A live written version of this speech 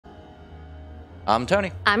I'm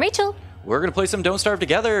Tony. I'm Rachel. We're going to play some Don't Starve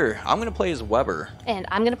Together. I'm going to play as Webber. And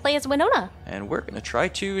I'm going to play as Winona. And we're going to try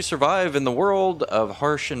to survive in the world of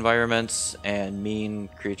harsh environments and mean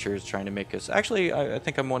creatures trying to make us... Actually, I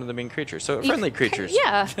think I'm one of the mean creatures. So friendly creatures.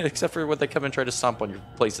 Yeah. Except for when they come and try to stomp on your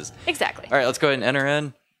places. Exactly. All right, let's go ahead and enter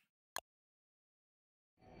in.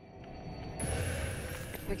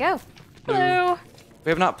 Here we go. Hello. We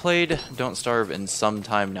have not played Don't Starve in some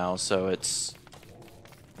time now, so it's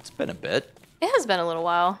been a bit. It has been a little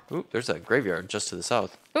while. Ooh, there's a graveyard just to the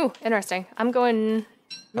south. Ooh, interesting. I'm going Found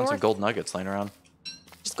north. some gold nuggets laying around.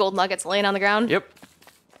 Just gold nuggets laying on the ground? Yep.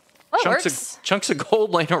 Well, works. Chunks of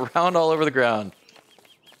gold laying around all over the ground.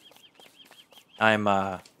 I'm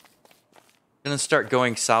gonna start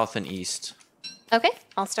going south and east. Okay,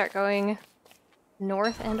 I'll start going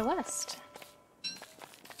north and west.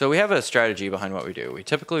 So we have a strategy behind what we do. We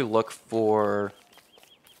typically look for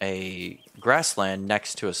a grassland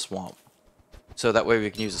next to a swamp. So that way we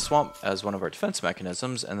can use the swamp as one of our defense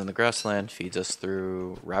mechanisms, and then the grassland feeds us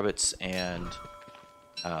through rabbits, and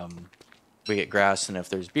we get grass, and if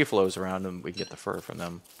there's beefaloes around them, we can get the fur from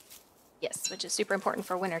them. Yes, which is super important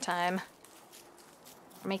for wintertime.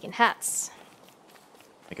 We're making hats.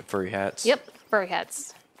 Making furry hats. Yep, furry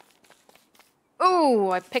hats.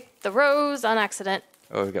 Ooh, I picked the rose on accident.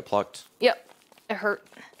 Oh, we got plucked. Yep, it hurt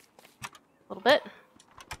a little bit.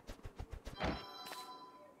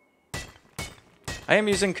 I am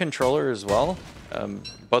using controller as well.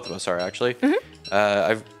 Both of us are, actually.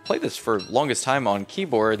 I've played this for longest time on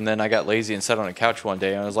keyboard, and then I got lazy and sat on a couch one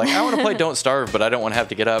day, and I was like, I want to play Don't Starve, but I don't want to have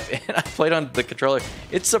to get up. And I played on the controller.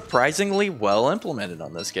 It's surprisingly well implemented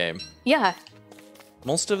on this game. Yeah.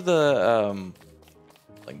 Most of the,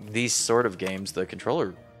 like these sort of games, the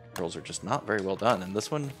controller controls are just not very well done. And this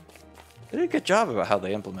one, they did a good job about how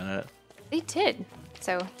they implemented it. They did.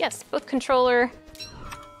 So, yes, both controller.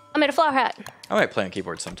 I made a flower hat. I might play on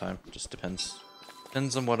keyboard sometime. Just depends.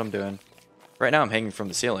 Depends on what I'm doing. Right now I'm hanging from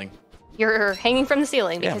the ceiling. You're hanging from the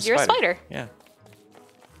ceiling because you're a spider. Yeah.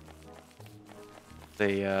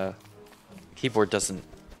 The keyboard doesn't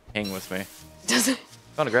hang with me. Does it?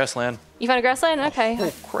 Found a grassland. You found a grassland? Okay. A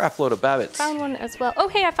whole crap load of babbits. Found one as well. Oh,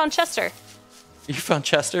 hey, I found Chester. You found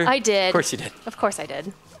Chester? I did. Of course you did. Of course I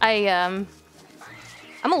did. I'm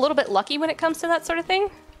a little bit lucky when it comes to that sort of thing.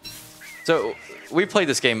 So we played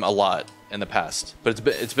this game a lot in the past, but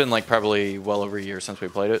it's been like probably well over a year since we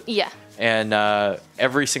played it. Yeah. And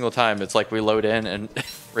every single time it's like we load in and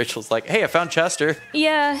Rachel's like, "Hey, I found Chester."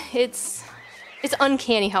 Yeah, it's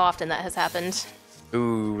uncanny how often that has happened.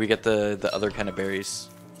 Ooh, we get the other kind of berries.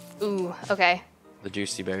 Ooh, okay. The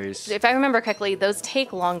juicy berries. If I remember correctly, those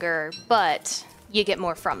take longer, but you get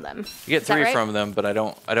more from them. You get Is that three right? from them, but I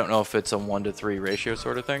don't know if it's a 1-to-3 ratio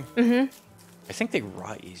sort of thing. Mm-hmm. I think they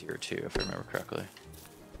rot easier too, if I remember correctly.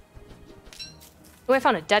 Oh, I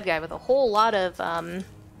found a dead guy with a whole lot of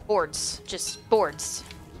boards. Just boards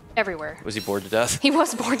everywhere. Was he bored to death? He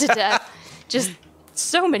was bored to death. Just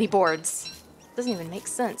so many boards. Doesn't even make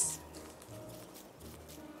sense.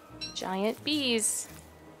 Giant bees.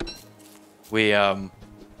 We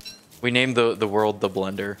named the world the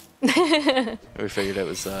Blender. We figured it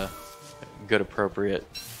was good, appropriate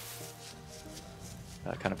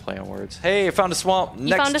kind of play on words. Hey, I found a swamp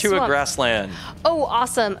next to a grassland. Oh,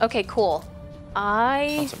 awesome. Okay, cool.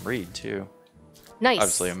 Found some reed too. Nice.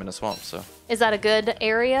 Obviously, I'm in a swamp, so. Is that a good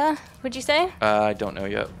area, would you say? I don't know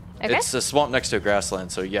yet. Okay. It's a swamp next to a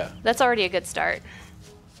grassland, so yeah. That's already a good start.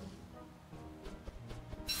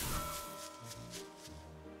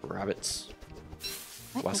 Rabbits.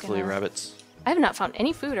 I'm Wascally gonna- rabbits. I have not found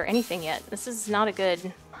any food or anything yet. This is not a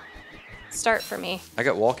good start for me. I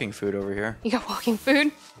got walking food over here. You got walking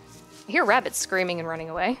food? I hear rabbits screaming and running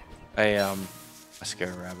away. I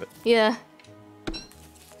scare a rabbit Yeah.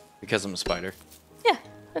 because I'm a spider. Yeah,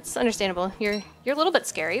 that's understandable. You're a little bit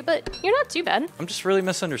scary, but you're not too bad. I'm just really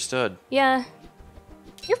misunderstood. Yeah.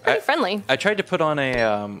 You're pretty friendly. I tried to put on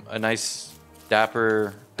a nice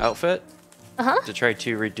dapper outfit Uh-huh. to try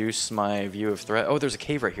to reduce my view of threat. Oh, there's a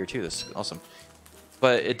cave right here too. This is awesome.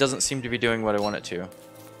 But it doesn't seem to be doing what I want it to.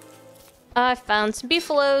 I found some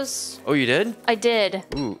beefaloes. Oh, you did? I did.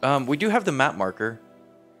 Ooh, we do have the map marker.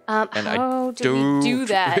 And How do we do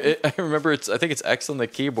that? I remember I think it's X on the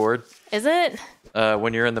keyboard. Is it?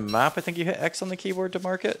 When you're in the map, I think you hit X on the keyboard to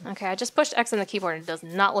mark it. Okay, I just pushed X on the keyboard and it does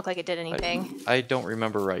not look like it did anything. I don't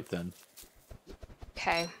remember right then.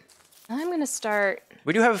 Okay. I'm going to start...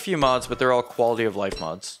 We do have a few mods, but they're all quality of life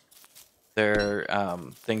mods. They're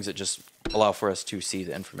things that just allow for us to see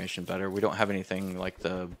the information better. We don't have anything like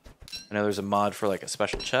the... I know there's a mod for like a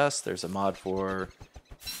special chest. There's a mod for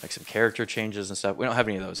like some character changes and stuff. We don't have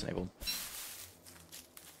any of those enabled.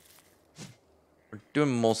 We're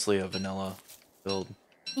doing mostly a vanilla build.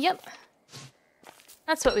 Yep.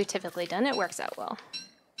 That's what we've typically done. It works out well.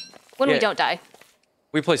 When we don't die.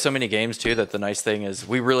 We play so many games, too, that the nice thing is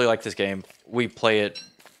we really like this game. We play it...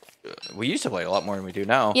 we used to play a lot more than we do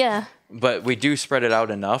now. Yeah. But we do spread it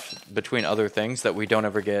out enough between other things that we don't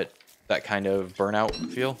ever get that kind of burnout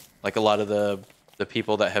feel. Like a lot of the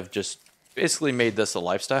people that have just basically made this a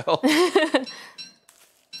lifestyle.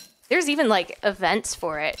 There's even like events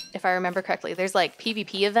for it, if I remember correctly. There's like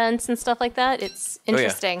PvP events and stuff like that. It's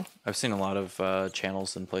interesting. Oh, yeah. I've seen a lot of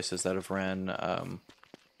channels and places that have ran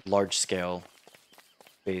large scale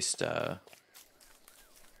based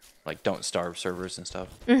like Don't Starve servers and stuff.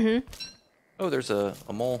 Mm-hmm. Oh, there's a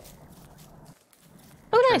mole.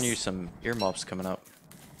 Oh, nice. Turn you some earmuffs coming up.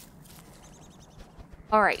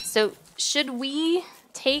 All right, so should we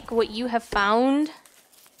take what you have found,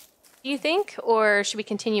 do you think, or should we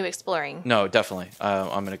continue exploring? No, definitely.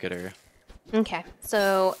 I'm in a good area. Okay,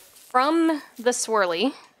 so from the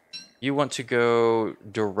swirly. You want to go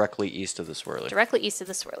directly east of the swirly. Directly east of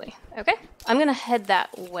the swirly. Okay, I'm going to head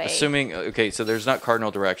that way. Assuming, okay, so there's not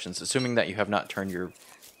cardinal directions. Assuming that you have not turned your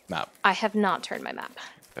map. I have not turned my map.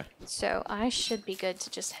 Okay. So I should be good to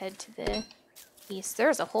just head to the east.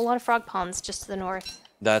 There's a whole lot of frog ponds just to the north.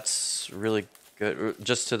 That's really good.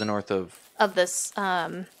 Just to the north of this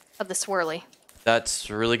of the swirly. That's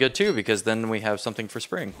really good too, because then we have something for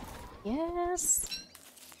spring. Yes.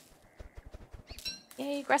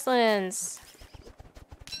 Yay, grasslands.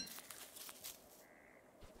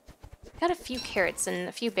 Got a few carrots and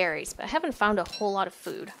a few berries, but I haven't found a whole lot of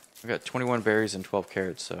food. I've got 21 berries and 12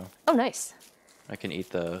 carrots, so Oh, nice. I can eat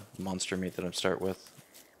the monster meat that I'm start with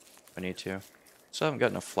if I need to. So I haven't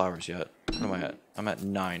got enough flowers yet. What am I at? I'm at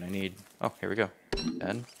 9. I need... Oh, here we go.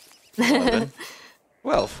 10, 11,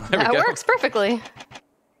 12. There That we go. works perfectly.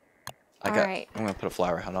 I'm going to put a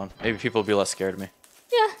flower hat on. Maybe people will be less scared of me.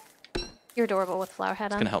 Yeah. You're adorable with a flower hat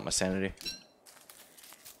It's on. going to help my sanity.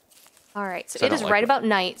 All right, so I it don't is like right it. about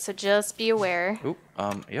night, so just be aware. Oop,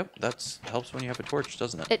 yep, that helps when you have a torch,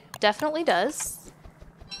 doesn't it? It definitely does.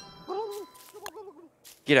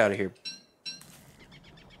 Get out of here.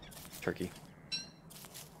 Turkey.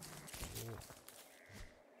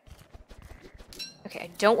 Okay, I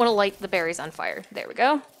don't want to light the berries on fire. There we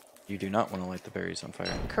go. You do not want to light the berries on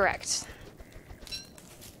fire. Correct.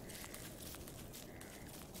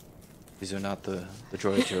 These are not the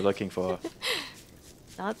joys you're looking for.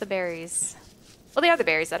 Not the berries. Well, they are the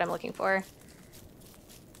berries that I'm looking for.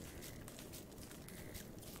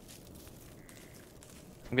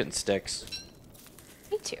 I'm getting sticks,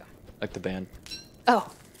 Me too. like the band,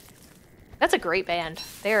 Oh, that's a great band.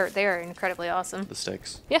 They are incredibly awesome. the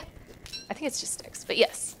sticks. Yeah, I think it's just sticks, but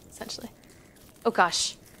yes, essentially. Oh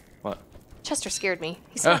gosh, What? Chester scared me.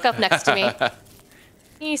 He snuck up next to me.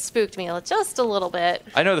 He spooked me just a little bit.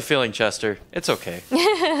 I know the feeling, Chester. It's okay.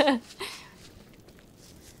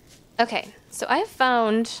 Okay, so I have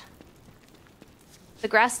found the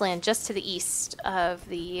grassland just to the east of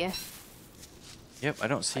the... Yep, I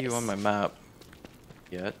don't see you on my map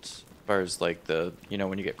yet. As far as like the, you know,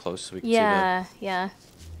 when you get close, we can Yeah. see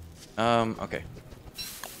the... Okay.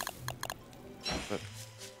 But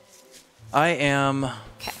I am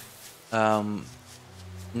Okay.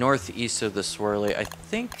 northeast of the swirly. I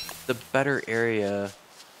think the better area,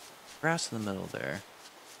 grass in the middle there.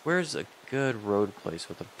 Where's a good road place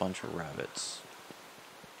with a bunch of rabbits?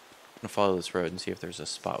 I'm gonna follow this road and see if there's a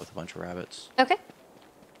spot with a bunch of rabbits. Okay.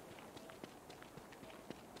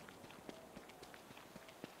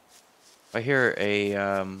 I hear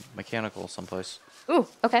a mechanical someplace. Ooh,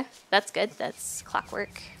 okay. That's good. That's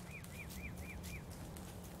clockwork.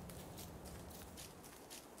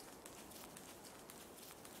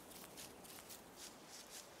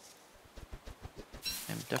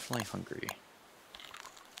 I'm definitely hungry.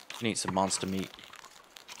 I need some monster meat.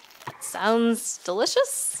 Sounds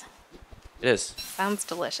delicious. It is. Sounds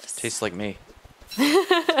delicious. Tastes like me.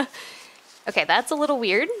 Okay, that's a little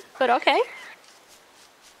weird, but okay.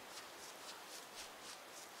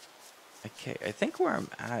 Okay, I think where I'm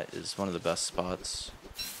at is one of the best spots.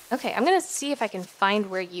 Okay, I'm gonna see if I can find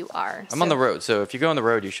where you are. I'm on the road, so if you go on the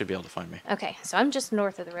road, you should be able to find me. Okay, so I'm just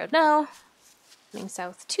north of the road now. Heading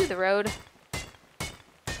south to the road.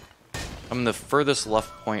 I'm the furthest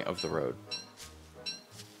left point of the road.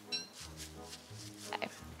 Okay.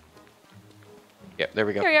 Yep, there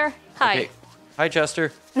we go. Here we are. Hi. Okay. Hi,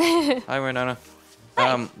 Chester. Hi, Winona.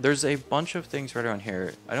 Hi. There's a bunch of things right around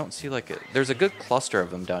here. I don't see like there's a good cluster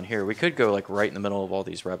of them down here. We could go like right in the middle of all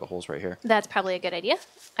these rabbit holes right here. That's probably a good idea.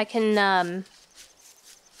 I can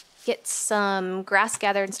get some grass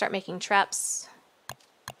gathered and start making traps.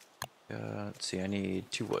 Let's see. I need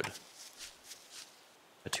 2 wood.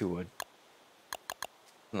 A 2-wood.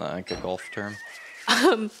 Like a golf term.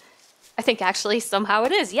 I think actually somehow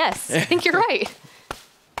it is. Yes, I think you're right.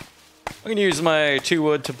 I'm gonna use my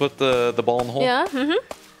 2-wood to put the ball in the hole. Yeah.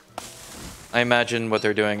 Mm-hmm. I imagine what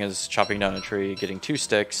they're doing is chopping down a tree, getting 2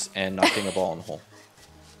 sticks, and knocking a ball in the hole.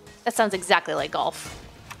 That sounds exactly like golf.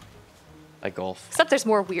 Like golf. Except there's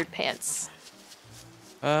more weird pants.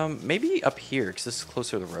 Maybe up here, because this is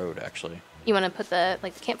closer to the road, actually. You want to put the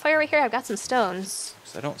campfire right here? I've got some stones.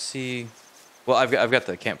 'Cause I don't see... Well, I've got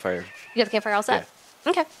the campfire. You got the campfire all set?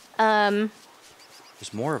 Yeah. Okay.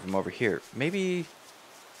 There's more of them over here. Maybe...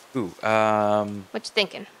 Ooh, what you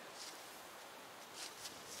thinking?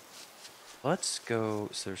 let's go...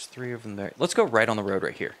 So there's 3 of them there. Let's go right on the road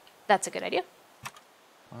right here. That's a good idea.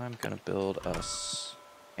 I'm going to build us...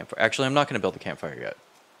 campfire. Actually, I'm not going to build the campfire yet.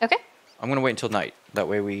 Okay. I'm going to wait until night. That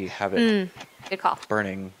way we have it Good call.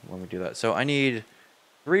 burning when we do that. So I need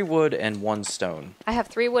 3 wood and 1 stone. I have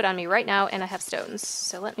 3 wood on me right now, and I have stones.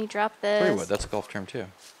 So let me drop this. 3 wood, that's a golf term too.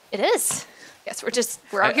 It is. Yes,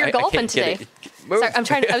 we're out here I golfing can't get today. it. Move.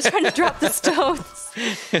 Sorry, I was trying to drop the stones.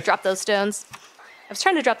 Drop those stones. I was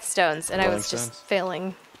trying to drop the stones, and I Rolling was just stones?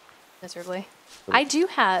 failing miserably. I do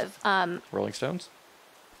have Rolling stones?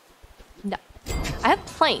 no. I have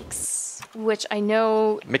planks, which I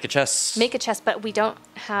know Make a chest. make a chest, but we don't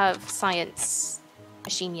have science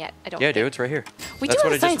machine yet. I don't. Yeah, think. dude, it's right here. We That's do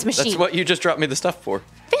what have a science That's machine. what you just dropped me the stuff for.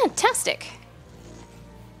 Fantastic.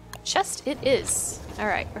 Chest it is. All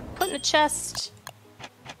right, we're putting a chest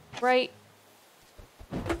right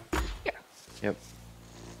here. Yep.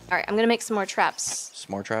 All right, I'm gonna make some more traps.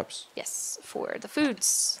 Some more traps. Yes, for the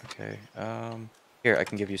foods. Okay. Here, I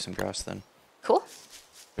can give you some grass then. Cool.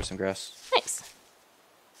 There's some grass. Thanks.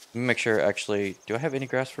 Let me make sure, actually, do I have any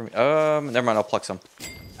grass for me? Never mind, I'll pluck some.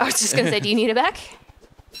 I was just gonna say, do you need it back?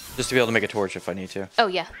 Just to be able to make a torch if I need to. Oh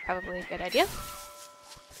yeah, probably a good idea.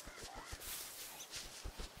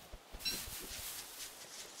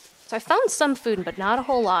 So I found some food, but not a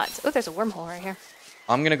whole lot. Oh, there's a wormhole right here.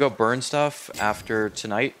 I'm gonna go burn stuff after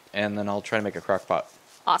tonight, and then I'll try to make a crock pot.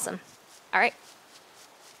 Awesome. All right.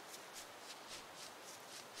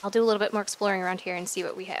 I'll do a little bit more exploring around here and see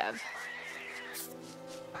what we have.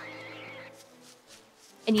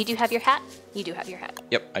 And you do have your hat? You do have your hat.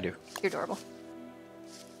 Yep, I do. You're adorable.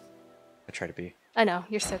 I try to be. I know,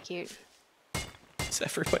 you're so cute. Does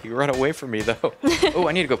everybody run away from me, though? Oh,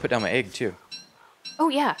 I need to go put down my egg, too. Oh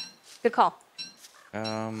yeah, good call.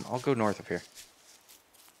 I'll go north of here.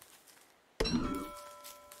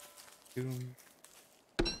 Boom.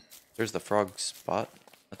 There's the frog spot.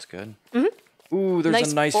 That's good. Mm-hmm. Ooh,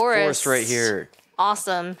 there's a nice forest right here.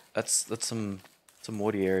 Awesome. That's some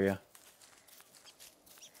woody area.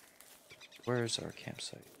 Where's our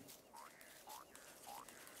campsite?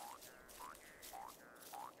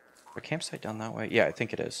 Our campsite down that way? Yeah, I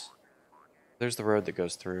think it is. There's the road that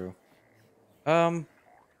goes through. I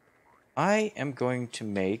am going to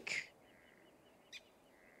make...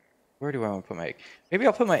 Where do I want to put my egg? Maybe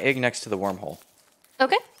I'll put my egg next to the wormhole.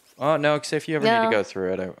 Okay. Oh, no, because if you ever need to go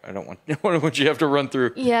through it, I don't want you to have to run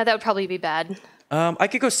through. Yeah, that would probably be bad. I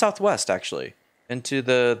could go southwest, actually. Into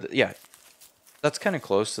the yeah. That's kind of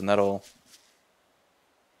close, and that'll...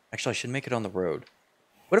 Actually, I should make it on the road.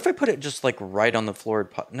 What if I put it just, like, right on the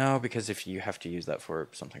Florid pot? No, because if you have to use that for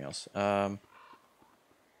something else. Road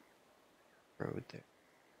there.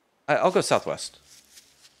 I'll go southwest.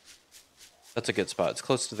 That's a good spot. It's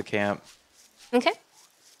close to the camp. Okay.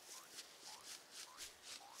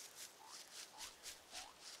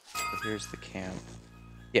 So here's the camp.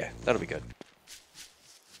 Yeah, that'll be good.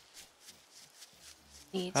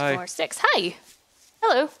 Needs Hi. more sticks. Hi.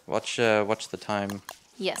 Hello. Watch the time.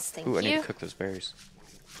 Yes, thank Ooh, you. I need to cook those berries.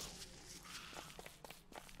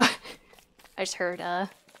 I just heard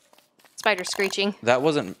spider screeching. That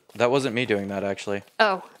wasn't me doing that, actually.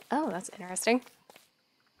 Oh, that's interesting.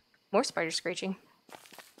 More spider screeching.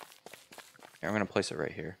 Here, I'm gonna place it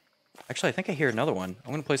right here. Actually, I think I hear another one.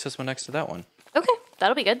 I'm gonna place this one next to that one. Okay,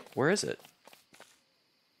 that'll be good. Where is it?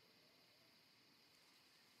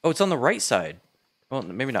 Oh, it's on the right side. Well,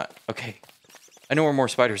 maybe not. Okay. I know where more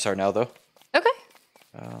spiders are now, though. Okay.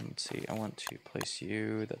 Let's see. I want to place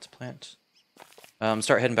you. That's plant.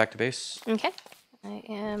 Start heading back to base. Okay. I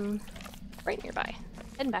am right nearby.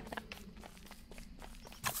 Heading back now.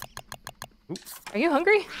 Oop. Are you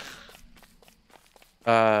hungry?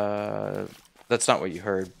 That's not what you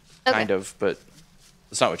heard. Okay. Kind of, but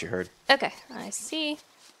that's not what you heard. Okay, I see.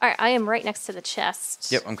 All right, I am right next to the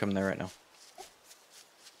chest. Yep, I'm coming there right now.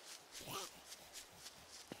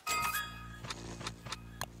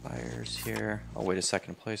 Fires here. I'll wait a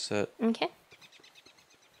second to place it. Okay.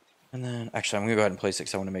 And then, actually, I'm going to go ahead and place it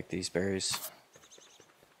because I want to make these berries.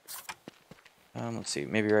 Let's see,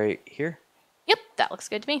 maybe right here. Yep, that looks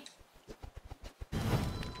good to me.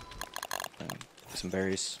 Some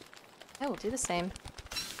berries. I will do the same.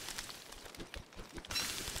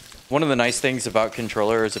 One of the nice things about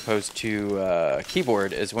controller as opposed to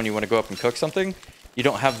keyboard is when you want to go up and cook something, you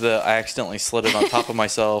don't have the I accidentally slid it on top of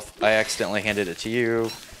myself, I accidentally handed it to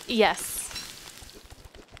you. Yes.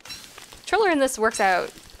 Controller in this works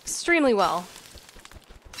out extremely well.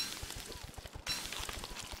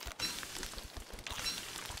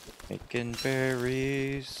 Making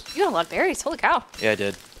berries. You got a lot of berries. Holy cow. Yeah, I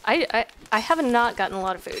did. I have not gotten a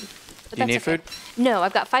lot of food. But Do you need that's okay. food? No,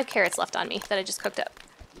 I've got 5 carrots left on me that I just cooked up.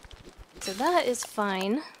 So that is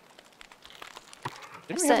fine.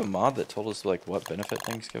 Didn't we have a mod that told us like what benefit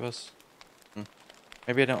things give us?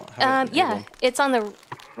 Maybe I don't have it. Yeah, it's on the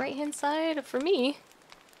right-hand side for me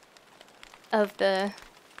of the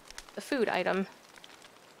food item.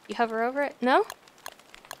 You hover over it? No?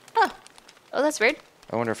 Oh. Oh, that's weird.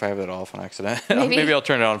 I wonder if I have it off on accident. Maybe. Maybe I'll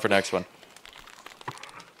turn it on for next one.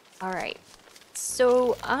 All right.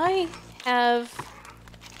 So I have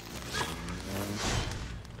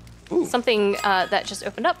something that just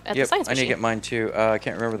opened up at the science I need machine. to get mine too. I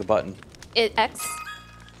can't remember the button. X.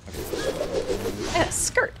 I got a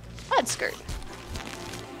skirt. Plaid skirt.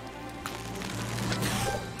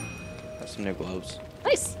 Have some new gloves.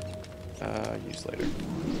 Nice. Use later.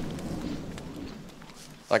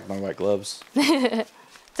 Like my white gloves.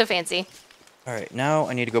 So fancy. All right, now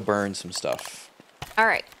I need to go burn some stuff. All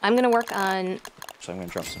right. I'm going to work on... So I'm going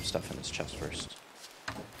to drop some stuff in this chest first.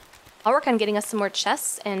 I'll work on getting us some more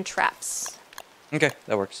chests and traps. Okay,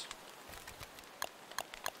 that works.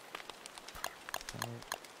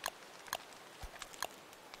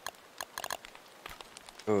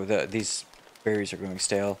 Oh, these berries are going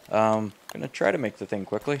stale. I'm going to try to make the thing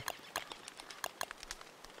quickly.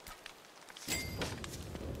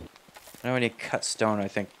 I know I need cut stone, I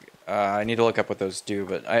think. I need to look up what those do,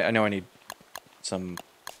 but I know I need some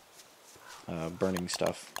burning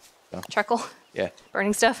stuff. So, Charcoal. yeah.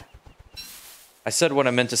 Burning stuff. I said what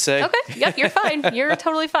I meant to say. Okay. Yep, you're fine. You're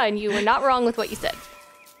totally fine. You were not wrong with what you said.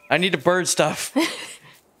 I need to burn stuff.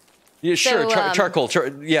 Yeah, sure. So, Charcoal.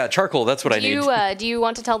 Yeah, charcoal. That's what I need. Do you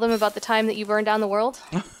want to tell them about the time that you burned down the world?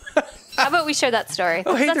 How about we share that story?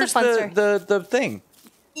 Oh, hey, That's there's a fun story. the thing.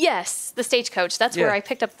 Yes, the stagecoach. That's Yeah. where I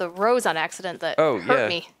picked up the rose on accident that hurt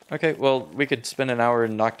me. Okay, well, we could spend an hour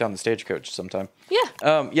and knock down the stagecoach sometime.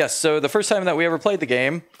 Yeah. Yes, so the first time that we ever played the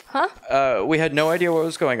game, we had no idea what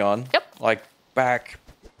was going on. Yep. Like, back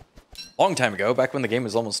a long time ago, back when the game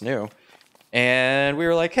was almost new. And we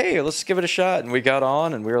were like, hey, let's give it a shot. And we got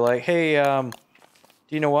on, and we were like, hey, do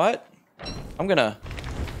you know what? I'm gonna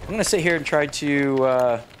sit here and try to...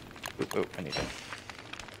 I need to...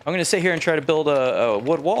 I'm gonna sit here and try to build a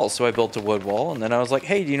wood wall. So I built a wood wall, and then I was like,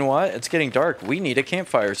 "Hey, do you know what? It's getting dark. We need a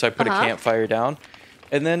campfire." So I put a campfire down,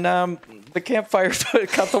 and then the campfire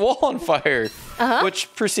caught the wall on fire,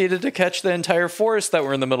 which proceeded to catch the entire forest that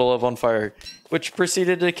we're in the middle of on fire, which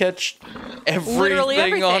proceeded to catch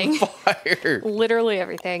everything on fire. Literally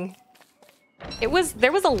everything. There was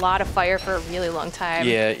a lot of fire for a really long time.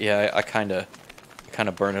 Yeah. I kind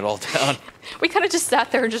of burn it all down. We kind of just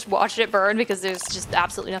sat there and just watched it burn because there's just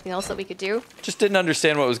absolutely nothing else that we could do. Just didn't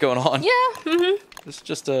understand what was going on. Yeah. Mm-hmm. It's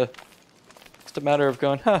just a matter of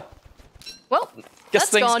going, huh? Well, Guess that's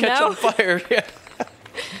things gone catch now. on fire. Yeah. Yeah,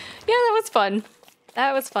 that was fun.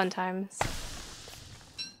 That was fun times.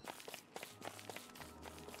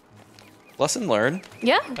 Lesson learned.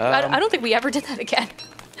 Yeah, I don't think we ever did that again.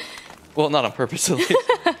 Well, not on purpose, at least.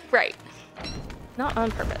 Right. Not on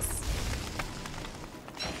purpose.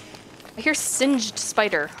 I hear singed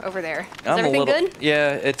spider over there. Is everything good?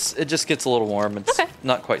 Yeah, it just gets a little warm. It's Okay.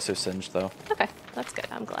 not quite so singed though. Okay, that's good.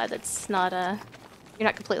 I'm glad it's not you're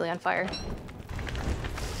not completely on fire.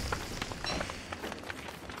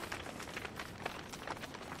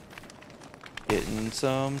 Getting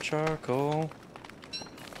some charcoal.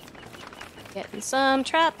 Getting some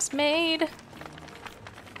traps made.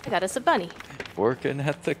 I got us a bunny. Working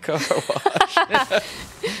at the car wash.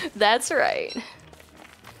 That's right.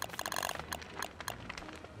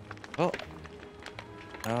 Well,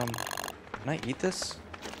 can I eat this?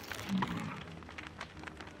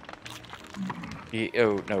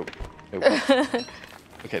 Oh no.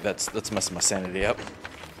 Okay, that's messing my sanity up.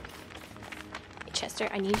 Hey, Chester,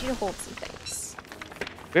 I need you to hold some things.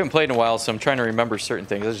 We haven't played in a while, so I'm trying to remember certain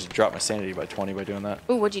things. I just dropped my sanity by 20 by doing that.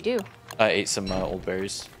 Ooh, what'd you do? I ate some old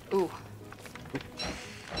berries. Ooh.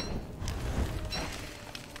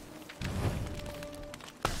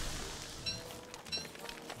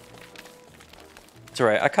 It's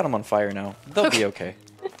alright, I caught them on fire now. They'll be okay.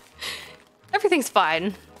 Everything's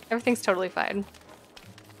fine. Everything's totally fine.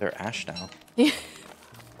 They're ash now. Come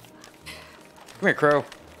here, crow.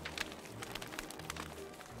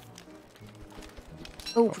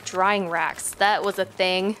 Oh, drying racks. That was a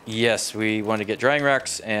thing. Yes, we want to get drying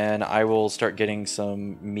racks, and I will start getting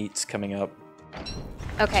some meats coming up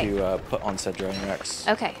Okay. to put on said drying racks.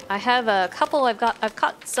 Okay. I have a couple. I've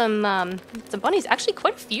caught some bunnies. Actually,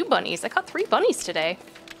 quite a few bunnies. I caught 3 bunnies today.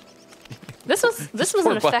 This was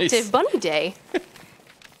Poor an effective bunny day.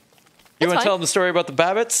 You want to fine. tell them the story about the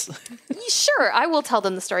babbits? Sure, I will tell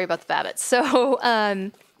them the story about the babbits. So,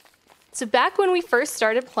 so back when we first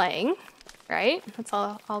started playing, right? That's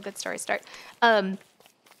all good stories start.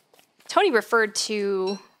 Tony referred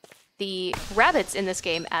to the rabbits in this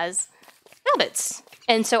game as rabbits.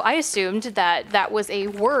 And so I assumed that that was a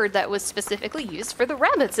word that was specifically used for the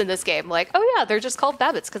rabbits in this game. Like, oh yeah, they're just called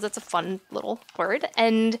babbits because it's a fun little word.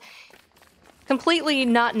 And completely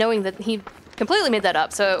not knowing that he completely made that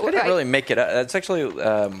up. So I didn't really make it up. It's actually,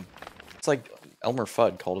 it's like Elmer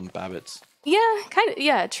Fudd called them babbits. Yeah, kind of.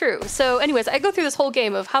 Yeah, true. So anyways, I go through this whole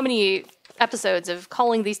game of how many episodes of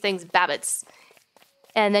calling these things babbits.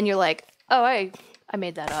 And then you're like, oh, I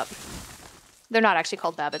made that up. They're not actually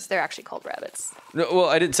called babbits. They're actually called rabbits. No, well,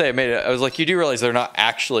 I didn't say I made it. I was like, you do realize they're not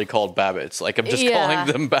actually called babbits. Like, I'm just calling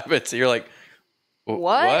them babbits. You're like,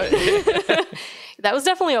 what? That was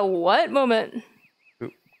definitely a what moment.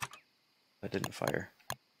 Oop, that didn't fire.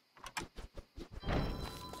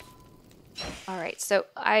 All right, so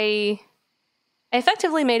I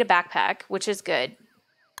effectively made a backpack, which is good.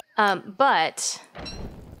 But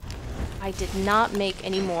I did not make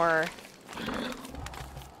any more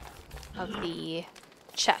of the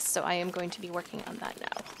chest, so I am going to be working on that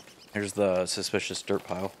now. Here's the suspicious dirt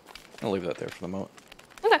pile. I'll leave that there for the moment.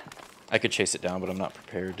 Okay. I could chase it down, but I'm not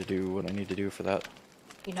prepared to do what I need to do for that.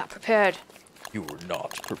 You're not prepared. You were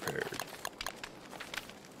not prepared.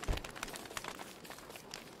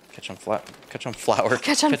 Catch on flower. Catch on flower.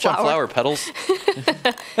 Flower petals.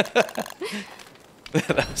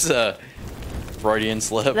 That was a Freudian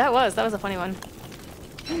slip. That was a funny one.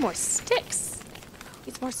 Need more sticks.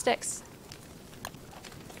 Need more sticks.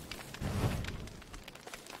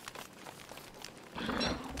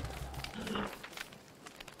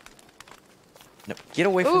 No, get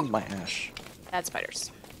away from my ash. Bad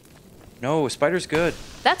spiders. No, spider's good.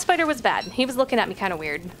 That spider was bad. He was looking at me kind of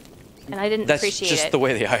weird, and I didn't appreciate it. That's just the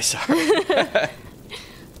way the eyes are.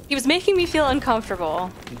 He was making me feel uncomfortable.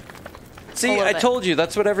 See, I told you,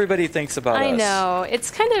 that's what everybody thinks about us. I know. It's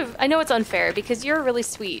kind of, I know it's unfair because you're a really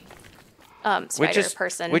sweet spider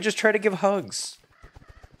person. We just try to give hugs.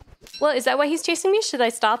 Well, is that why he's chasing me? Should I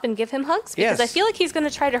stop and give him hugs? Because I feel like he's going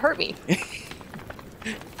to try to hurt me.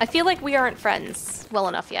 I feel like we aren't friends well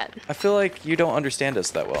enough yet. I feel like you don't understand us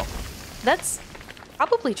that well. That's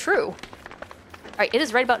probably true. All right, it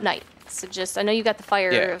is right about night. So just, I know you got the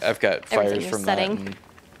fire. Yeah, I've got fires from setting. that.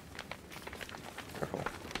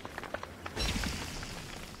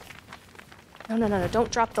 No,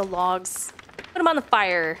 don't drop the logs. Put them on the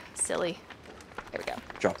fire, silly. There we go.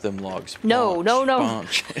 Drop them logs. No.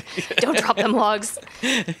 Bunch. Don't drop them logs.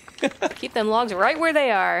 Keep them logs right where they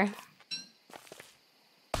are.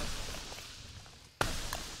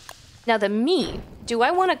 Now the meat, do I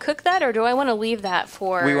want to cook that or do I want to leave that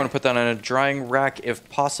for... We want to put that on a drying rack if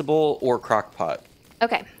possible, or crock pot.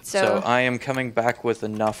 Okay, So I am coming back with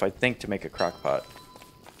enough, I think, to make a crock pot.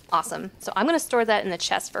 Awesome. So I'm going to store that in the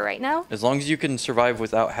chest for right now. As long as you can survive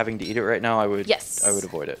without having to eat it right now, I would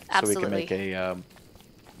avoid it. Absolutely. So we can make a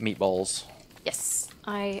meatballs. Yes,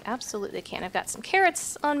 I absolutely can. I've got some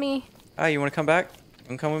carrots on me. Ah, you want to come back? You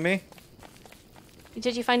want to come with me?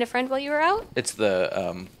 Did you find a friend while you were out? It's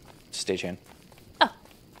the stagehand. Oh.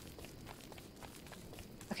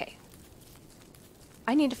 Okay.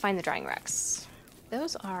 I need to find the drying racks.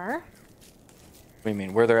 Those are... What do you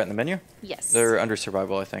mean? Where they're at in the menu? Yes. They're under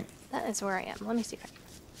survival, I think. That is where I am. Let me see if I can...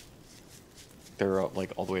 They're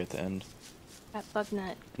like all the way at the end. That bug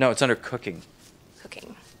nut. No, it's under cooking.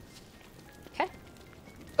 Cooking. Okay.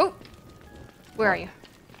 Oh! Where are you?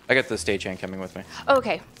 I got the stagehand coming with me. Oh,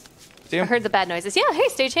 okay. See him? I heard the bad noises. Yeah, hey,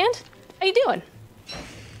 stagehand. How you doing?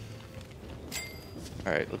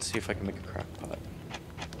 All right, let's see if I can make a crock pot.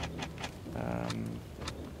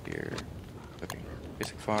 Here, cooking.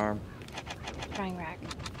 Basic farm. Drying rack.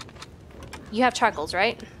 You have charcoals,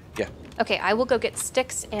 right? Yeah. Okay, I will go get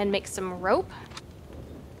sticks and make some rope.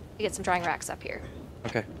 To get some drying racks up here.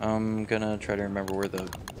 Okay, I'm gonna try to remember where the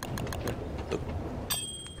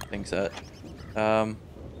thing's at. The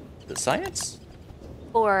science?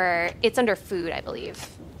 Or it's under food, I believe.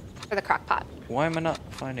 For the crock pot. Why am I not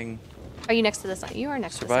finding... Are you next to the science? You are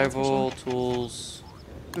next to the science Survival, machine. tools,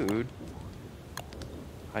 food.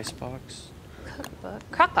 Icebox.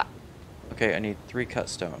 Cookbook. Crockpot. Okay, I need 3 cut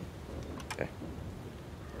stone. Okay.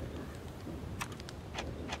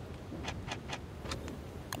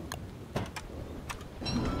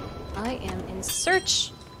 I am in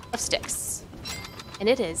search of sticks. And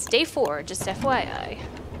it is day 4, just FYI.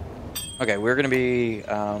 Okay, we're going to be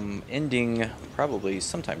ending probably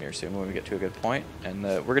sometime near soon when we get to a good point. And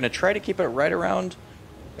we're going to try to keep it right around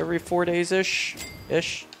every 4 days-ish.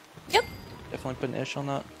 Yep. Definitely put an ish on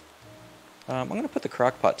that. I'm going to put the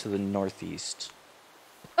crock pot to the northeast.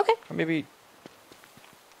 Okay. Or maybe...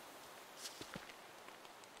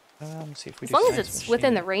 let's see if we As do long as science it's machine.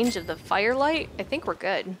 within the range of the firelight, I think we're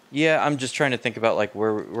good. Yeah, I'm just trying to think about like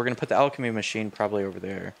where we're going to put the alchemy machine probably over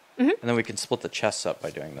there. Mm-hmm. And then we can split the chests up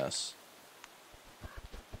by doing this.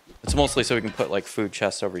 It's mostly so we can put like food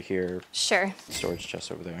chests over here, Sure. storage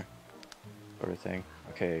chests over there, sort of thing.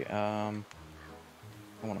 Okay, I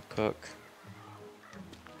want to cook.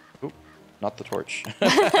 Oop, not the torch.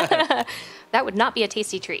 That would not be a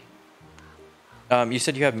tasty treat. You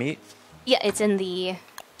said you have meat? Yeah, it's in the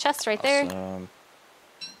chest right there. Awesome.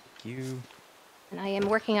 Thank you. And I am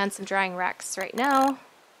working on some drying racks right now,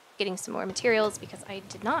 getting some more materials because I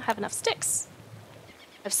did not have enough sticks.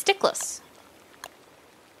 I'm stickless.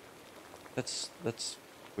 That's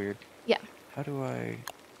weird. Yeah. How do I...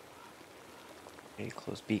 A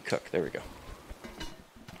close B cook. There we go.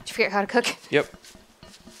 Did you figure out how to cook? Yep.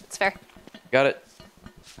 It's fair. Got it.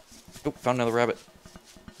 Oh, found another rabbit.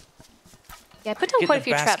 Yeah, I put down Get quite in a the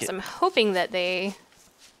few traps. basket. I'm hoping that they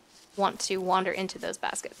want to wander into those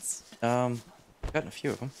baskets. I've gotten a few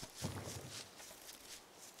of them.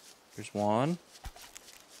 Here's one.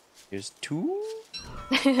 Here's 2.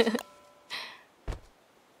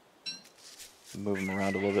 Move them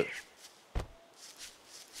around a little bit.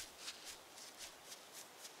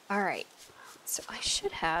 All right. So I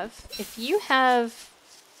should have, if you have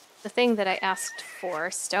the thing that I asked for,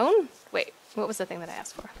 stone? Wait, what was the thing that I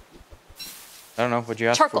asked for? I don't know. What'd you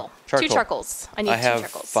ask Charcoal. for? 2 charcoals. I need I 2 have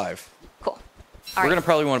charcoals. 5. Cool. We're going to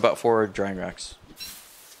probably want about 4 drying racks.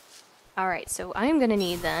 All right, so I'm going to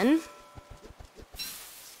need then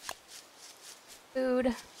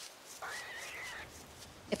food.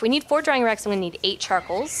 If we need 4 drying racks, I'm going to need 8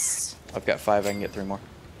 charcoals. I've got 5. I can get 3 more.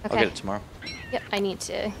 Okay. I'll get it tomorrow. Yep, I need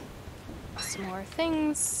to some more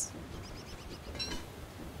things.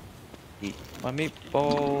 Eat my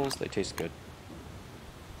meatballs. They taste good.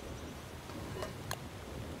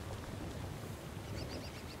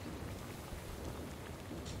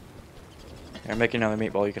 Here, I'm making another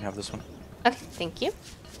meatball. You can have this one. Okay, thank you.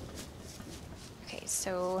 Okay,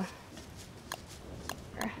 so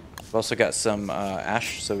I've also got some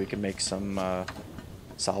ash, so we can make some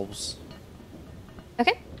salves.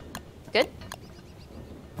 okay, good.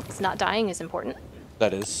 It's not dying is important,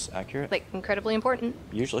 That is accurate. like incredibly important.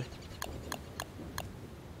 Usually.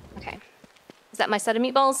 Okay, is that my set of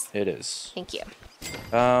meatballs? It is. Thank you.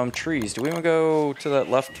 Trees. Do we want to go to that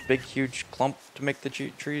left big, huge clump to make the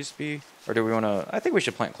trees be? Or do we want to... I think we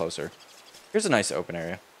should plant closer. Here's a nice open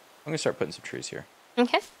area. I'm going to start putting some trees here.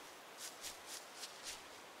 Okay.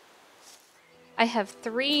 I have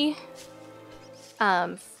 3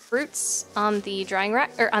 fruits on the drying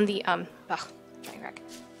rack, or on the drying rack,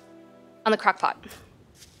 on the crock pot.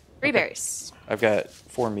 3 Okay. berries. I've got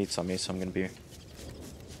 4 meats on me, so I'm going to be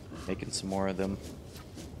making some more of them.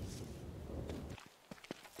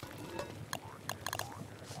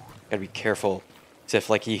 Gotta be careful. 'Cause if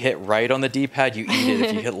like you hit right on the D-pad, you eat it.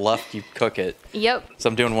 If you hit left, you cook it. Yep, So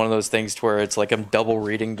I'm doing one of those things to where it's like I'm double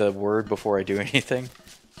reading the word before I do anything.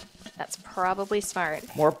 that's probably smart.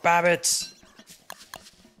 More babbits.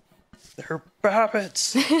 They're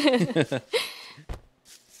babbits.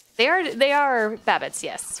 They are babbits,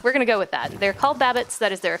 yes. We're gonna go with that. They're called babbits.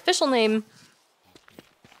 That is their official name.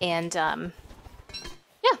 And yeah.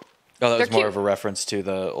 Oh, that They're was more cute. of a reference to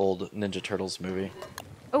the old Ninja Turtles movie.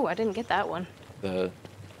 Oh, I didn't get that one. The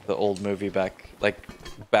old movie back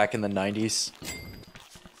in the 90s.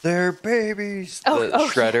 They're babies. Oh, the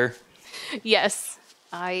Shredder. Yes,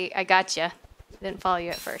 I got you. Didn't follow you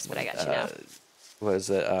at first, but I got you now. Was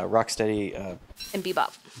it Rocksteady? And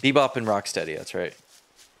Bebop. Bebop and Rocksteady, that's right.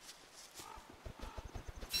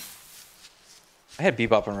 I had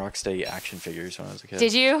Bebop and Rocksteady action figures when I was a kid.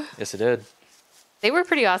 Did you? Yes, I did. They were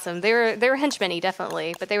pretty awesome. They were henchmen-y,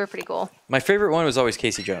 definitely, but they were pretty cool. My favorite one was always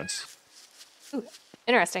Casey Jones. Ooh,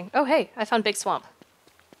 interesting. Oh, hey, I found Big Swamp.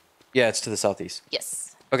 Yeah, it's to the southeast.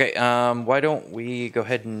 Yes. Okay, why don't we go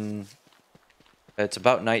ahead and... It's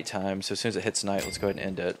about nighttime, so as soon as it hits night, let's go ahead and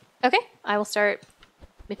end it. Okay, I will start.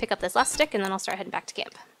 Let me pick up this last stick, and then I'll start heading back to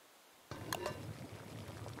camp.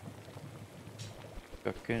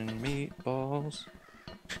 Cooking meatballs.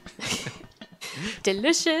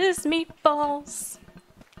 Delicious meatballs.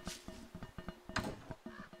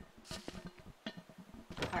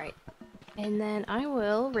 All right. And then I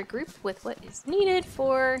will regroup with what is needed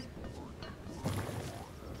for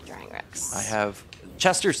drying racks. I have...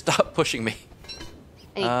 Chester, stop pushing me.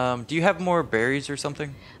 Do you have more berries or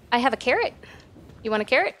something? I have a carrot. You want a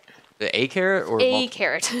carrot? A carrot or a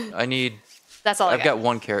carrot? I need... That's all I've got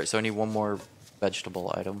 1 carrot, so I need 1 more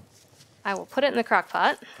vegetable item. I will put it in the crock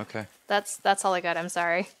pot. Okay. That's all I got. I'm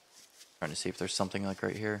sorry. Trying to see if there's something like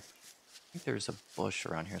right here. I think there's a bush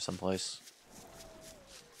around here someplace.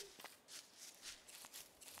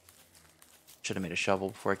 Should have made a shovel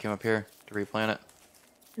before I came up here to replant it.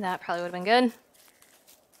 That probably would have been good.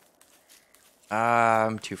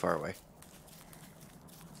 I'm too far away.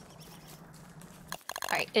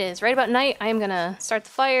 All right, it is right about night. I am gonna start the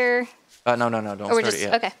fire. No, don't start it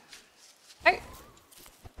yet. Okay. All right.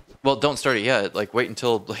 Well, don't start it yet. Like, wait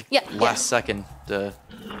until like last second to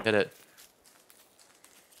hit it.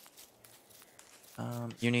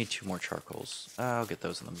 You need 2 more charcoals. I'll get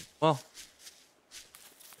those in them. Well,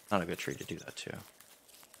 not a good tree to do that too.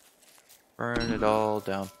 Burn it all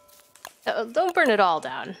down. Don't burn it all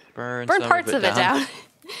down. Burn parts of it down.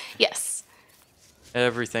 Yes.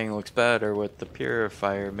 Everything looks better with the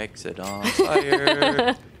purifier. Makes it on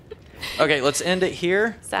fire. Okay, let's end it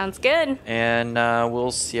here. Sounds good. And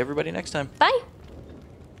we'll see everybody next time. Bye.